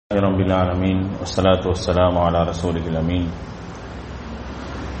رب العالمين والصلاة والسلام على رسوله الأمين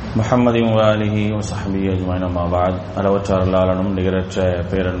محمد وآله وصحبه أجمعين أما بعد அளவற்ற அருளாளனும் நிகரற்ற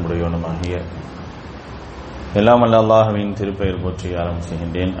பேரன்புடையவனுமாகிய எல்லாம் அல்ல அல்லாஹ்வின் திருப்பெயர் போற்றி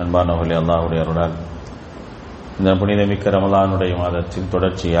ஆரம்பிக்கின்றேன். அன்பானவர்களே, அல்லாஹ்வுடைய அருளால் இந்த புனிதமிக்க ரமலானுடைய மாதத்தில்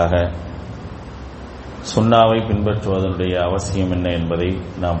தொடர்ச்சியாக சுன்னாவை பின்பற்றுவதனுடைய அவசியம் என்ன என்பதை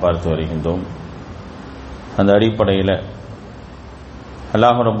நாம் பார்த்து வருகின்றோம். அந்த அடிப்படையில்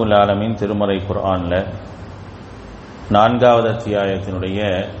அல்லாஹ் ரப்புல் ஆலமீன் திருமறை குர்ஆன்ல 4வது அத்தியாயத்தினுடைய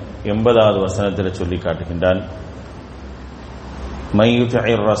 80வது வசனத்தில் சொல்லி காட்டுகின்றான், மை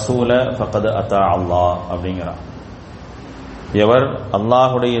யுத்திஇர் ரசூல ஃபகத் அத்தா அல்லாஹ் அப்படிங்கிறான். எவர்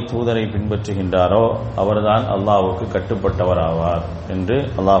அல்லாஹுடைய தூதரை பின்பற்றுகின்றாரோ அவர்தான் அல்லாஹ்வுக்கு கட்டுப்பட்டவர் ஆவார் என்று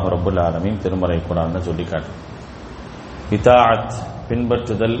அல்லாஹ் ரப்புல் ஆலமீன் திருமறை குர்ஆன்ல சொல்லி காட்டு. இதாஅத்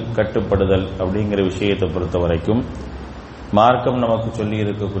பின்பற்றுதல், கட்டுப்படுதல் அப்படிங்கிற விஷயத்தை பொறுத்த வரைக்கும் மார்க்கம் நமக்கு சொல்லி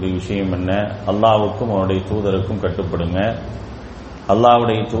இருக்கக்கூடிய விஷயம் என்ன? அல்லாஹ்வுக்கும் அவனுடைய தூதருக்கும் கட்டுப்படுங்க,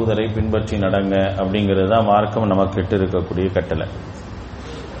 அல்லாஹ்வுடைய தூதரை பின்பற்றி நடங்க அப்படிங்கிறது தான் மார்க்கம் நமக்கு இட்டு இருக்கக்கூடிய கட்டளை.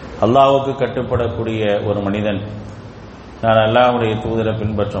 அல்லாஹ்வுக்கு கட்டுப்படக்கூடிய ஒரு மனிதன், நான் அல்லாஹ்வுடைய தூதரை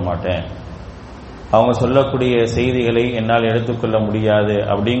பின்பற்ற மாட்டேன், அவங்க சொல்லக்கூடிய செய்திகளை என்னால் எடுத்துக்கொள்ள முடியாது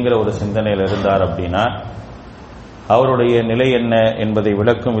அப்படிங்கிற ஒரு சிந்தனையில் இருந்தார் அப்படின்னா அவருடைய நிலை என்ன என்பதை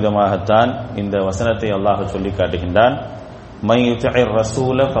விளக்கும் விதமாகத்தான் இந்த வசனத்தை அல்லாஹ் சொல்லி காட்டுகின்றான். மை யுத்திஇர்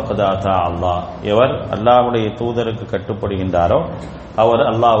ரசூல ஃபகத் அத்தா அல்லாஹ், எவர் அல்லாஹ்வுடைய தூதருக்கு கட்டுப்படுகின்றாரோ அவர்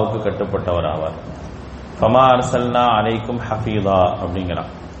அல்லாஹ்வுக்கு கட்டுப்பட்டவர் ஆவார். ஃபமா அர்சல்னா அலைக்கும் ஹஃபீதா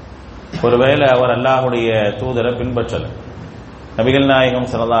அப்படிங்கிறான். ஒருவேளை அவர் அல்லாஹ்வுடைய தூதரை பின்பற்றல, நபிகள் நாயகம்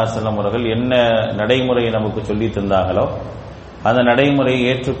ஸல்லல்லாஹு அலைஹி வஸல்லம் அவர்கள் என்ன நடைமுறையை நமக்கு சொல்லி தந்தார்களோ அந்த நடைமுறையை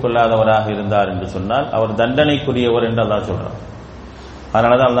ஏற்றுக்கொள்ளாதவராக இருந்தார் என்று சொன்னால் அவர் தண்டனைக்குரியவர் என்று அல்லாஹ் சொல்றான்.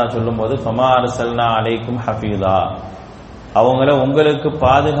 அதனாலதான் அல்லாஹ் சொல்லும் போது ஃபமா அர்சல்னா அலைக்கும் ஹஃபீதா, அவங்கள உங்களுக்கு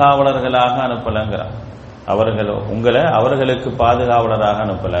பாதுகாவலர்களாக அனுப்பலங்கிறார். அவர்களுக்கு பாதுகாவலராக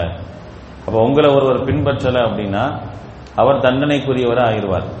அனுப்பல. அப்ப உங்களை ஒருவர் பின்பற்றல அப்படின்னா அவர் தண்டனைக்குரியவராக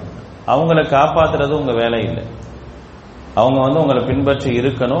ஆயிடுவார். அவங்கள காப்பாத்துறது உங்க வேலை இல்லை. அவங்க உங்களை பின்பற்றி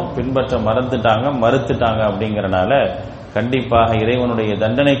இருக்கணும், பின்பற்ற மறுத்துட்டாங்க அப்படிங்கறனால கண்டிப்பாக இறைவனுடைய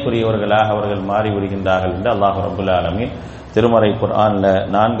தண்டனைக்குரியவர்களாக அவர்கள் மாறிவிடுகின்றார்கள் என்று அல்லாஹ் ரப்புல் ஆலமீன் திருமறை குர்ஆன்ல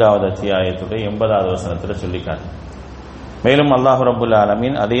 4வது அத்தியாயத்துடைய 80வது வசனத்தில் சொல்லிக்காட்டு. மேலும் அல்லாஹ் ரப்புல்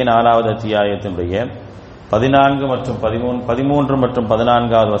ஆலமீன் அதே 4வது அத்தியாயத்தினுடைய 14 மற்றும் 13 மற்றும்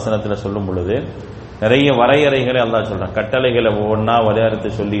 14வது வசனத்தில் சொல்லும் பொழுது நிறைய வரையறைகளை அல்லாஹ் சொல்றான். கட்டளைகளை ஒவ்வொன்றா வரையறுத்து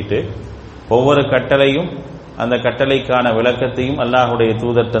சொல்லிட்டு ஒவ்வொரு கட்டளையும் அந்த கட்டளைக்கான விளக்கத்தையும் அல்லாஹ்வுடைய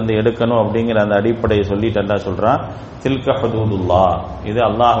தூதர் தந்து எடுக்கணும் அப்படிங்கிற அந்த அடிப்படையை சொல்லிட்டு அல்லாஹ் சொல்றான், தில்க ஹுதூதுல்லாஹ், இது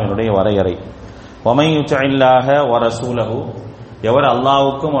அல்லாஹ்வினுடைய வரையறை. வமை யுத்திஇல்லாஹ வ ரசூலஹு, எவர்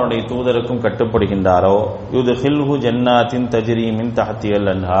அல்லாஹ்வுக்கும் அவருடைய தூதருக்கும் கட்டுப்படுகின்றாரோ யுத்ஹில்ஹு ஜன்னாத்தின் தஜ்ரி மின் தஹ்திஹல்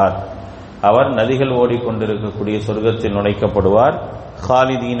அன்ஹார், அவர் நதிகள் ஓடிக்கொண்டிருக்கக்கூடிய சொர்க்கத்தில் நுழைக்கப்படுவார்.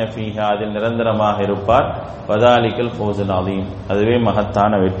 ஹாலிதீன ஃபீஹா, அதில் நிரந்தரமாக இருப்பார். வதாலிகல் ஃபௌஸுல் அலீம், அதுவே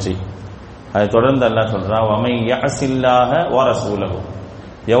மகத்தான வெற்றி. அதை தொடர்ந்து அல்லாஹ் சொல்றான், வமை யஅஸில்லாஹ வ ரசூலஹு,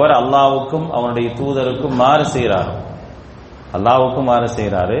 எவர் அல்லாஹ்வுக்கும் அவனுடைய தூதருக்கும் மாறு செய்கிறாரோ, அல்லாஹ்வுக்கும் மாறு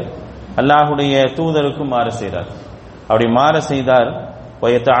செய்கிறாரு, அல்லாஹ்வுடைய தூதருக்கும் மாறு செய்கிறார். அப்படி மாற செய்தார்,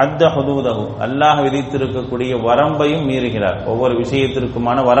 வயதஅத்த ஹுதூதஹு, அல்லாஹ் விதித்திருக்கக்கூடிய வரம்பையும் மீறுகிறார். ஒவ்வொரு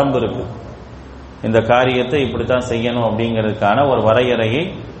விஷயத்திற்குமான வரம்பு இருக்கு. இந்த காரியத்தை இப்படித்தான் செய்யணும் அப்படிங்கிறதுக்கான ஒரு வரையறையை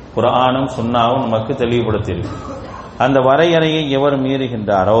குர்ஆனும் சுன்னாவும் நமக்கு தெளிவுபடுத்தியிருக்கு. அந்த வரையறையை எவர்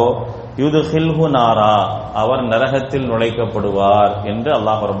மீறுகின்றாரோ யுத்ஹில்ஹு நாரா, அவர் நரகத்தில் நுழைக்கப்படுவார் என்று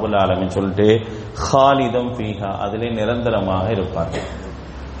அல்லாஹ் ரப்புல் ஆலமீன் சொல்லிட்டு ஹாலிதம் ஃபீஹா, அதிலே நிரந்தரமாக இருப்பார்கள்.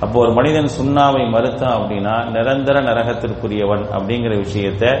 அப்போ ஒரு மனிதன் சுன்னாவை மறுத்தான் அப்படின்னா நிரந்தர நரகத்திற்குரியவன் அப்படிங்கிற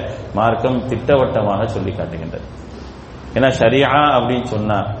விஷயத்தை மார்க்கம் திட்டவட்டமாக சொல்லி காட்டுகின்றது. ஏன்னா ஷரியா அப்படின்னு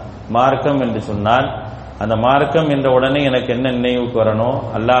சொன்னா, மார்க்கம் என்று சொன்னால் அந்த மார்க்கம் என்ற உடனே எனக்கு என்ன நினைவுக்கு வரணும்?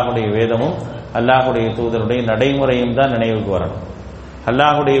 அல்லாஹுடைய வேதமும் அல்லாஹுடைய தூதருடைய நடைமுறையும் தான் நினைவுக்கு வரணும்.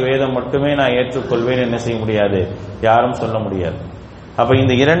 அல்லாஹுடைய வேதம் மட்டுமே நான் ஏற்றுக்கொள்வேன் என்ன செய்ய முடியாது, யாரும் சொல்ல முடியாது. அப்ப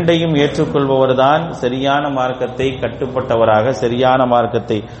இந்த இரண்டையும் ஏற்றுக்கொள்பவர் தான் சரியான மார்க்கத்தை கட்டுப்பட்டவராக, சரியான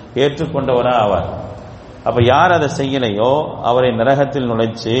மார்க்கத்தை ஏற்றுக்கொண்டவராக ஆவார். அப்ப யார் அதை செய்யலையோ அவரை நரகத்தில்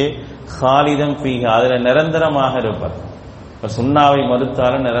நுழைச்சு ஹாலிதம் ஃபீஹா, அதுல நிரந்தரமாக இருப்பார். இப்ப சுன்னாவை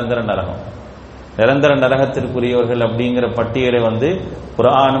மறுத்தாலும் நிரந்தர நரகம், நிரந்தர நரகத்திற்குரியவர்கள் அப்படிங்கிற பட்டியலை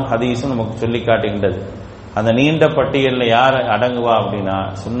குர்ஆனும் ஹதீஸும் நமக்கு சொல்லி காட்டுகின்றது. அந்த நீண்ட பட்டியலில் யார் அடங்குவா அப்படின்னா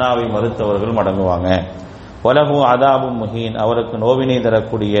சுன்னாவை மறுத்தவர்களும் அடங்குவாங்க. வலஹு அதாபும் முஹீன், அவருக்கு நோவினை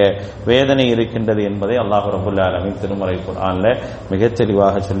தரக்கூடிய வேதனை இருக்கின்றது என்பதை அல்லாஹ் ரப்புல் ஆலமீன் திருமறை குர்ஆன்ல மிகத்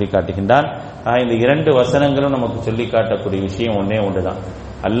தெளிவாக சொல்லி காட்டுகின்றான். இந்த 2 வசனங்களும் நமக்கு சொல்லி காட்டக்கூடிய விஷயம் ஒன்னே ஒன்றுதான்,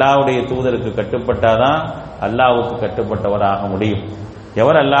 அல்லாஹ்வுடைய தூதருக்கு கட்டுப்பட்டாதான் அல்லாஹ்வுக்கு கட்டுப்பட்டவராக முடியும்.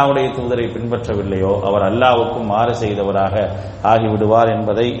 எவர் அல்லாஹ்வுடைய தூதரை பின்பற்றவில்லையோ அவர் அல்லாஹ்வுக்கும் மாறு செய்தவராக ஆகிவிடுவார்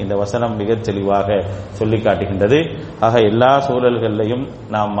என்பதை இந்த வசனம் மிகத் தெளிவாக சொல்லி காட்டுகின்றது. ஆக எல்லா சூழல்களிலையும்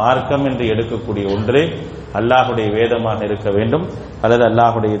நாம் மார்க்கம் என்று எடுக்கக்கூடிய ஒன்று அல்லாஹ்வுடைய வேதமாக இருக்க வேண்டும் அல்லது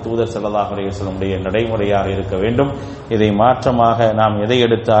அல்லாஹ்வுடைய தூதர் ஸல்லல்லாஹு அலைஹி வஸல்லம் நடைமுறையாக இருக்க வேண்டும். இதை மாற்றமாக நாம் எதை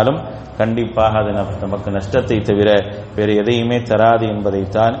எடுத்தாலும் கண்டிப்பாக அது நமக்கு நஷ்டத்தை தவிர வேறு எதையுமே தராது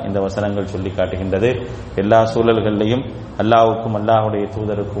என்பதைத்தான் இந்த வசனங்கள் சொல்லி காட்டுகின்றது. எல்லா சூழல்களிலையும் அல்லாஹ்வுக்கும் அல்லாஹ்வுடைய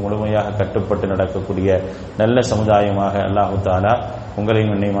தூதருக்கும் முழுமையாக கட்டுப்பட்டு நடக்கக்கூடிய நல்ல சமுதாயமாக அல்லாஹு தஆலா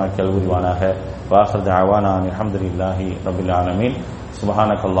உங்களையும் என்னையுமாக்கி அல்புரிவானாக. வாஹிர் தஅவானா அல்ஹம்துலில்லாஹி ரப்பில் ஆலமீன்.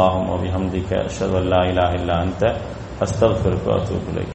 சுப்ஹானக அல்லாஹும்ம வ பிஹம்திக அஷ்ஹது அல்லா இலாஹா இல்லா அன்த அஸ்தக்ஃபிருக வ அத்தூபு இலைக்.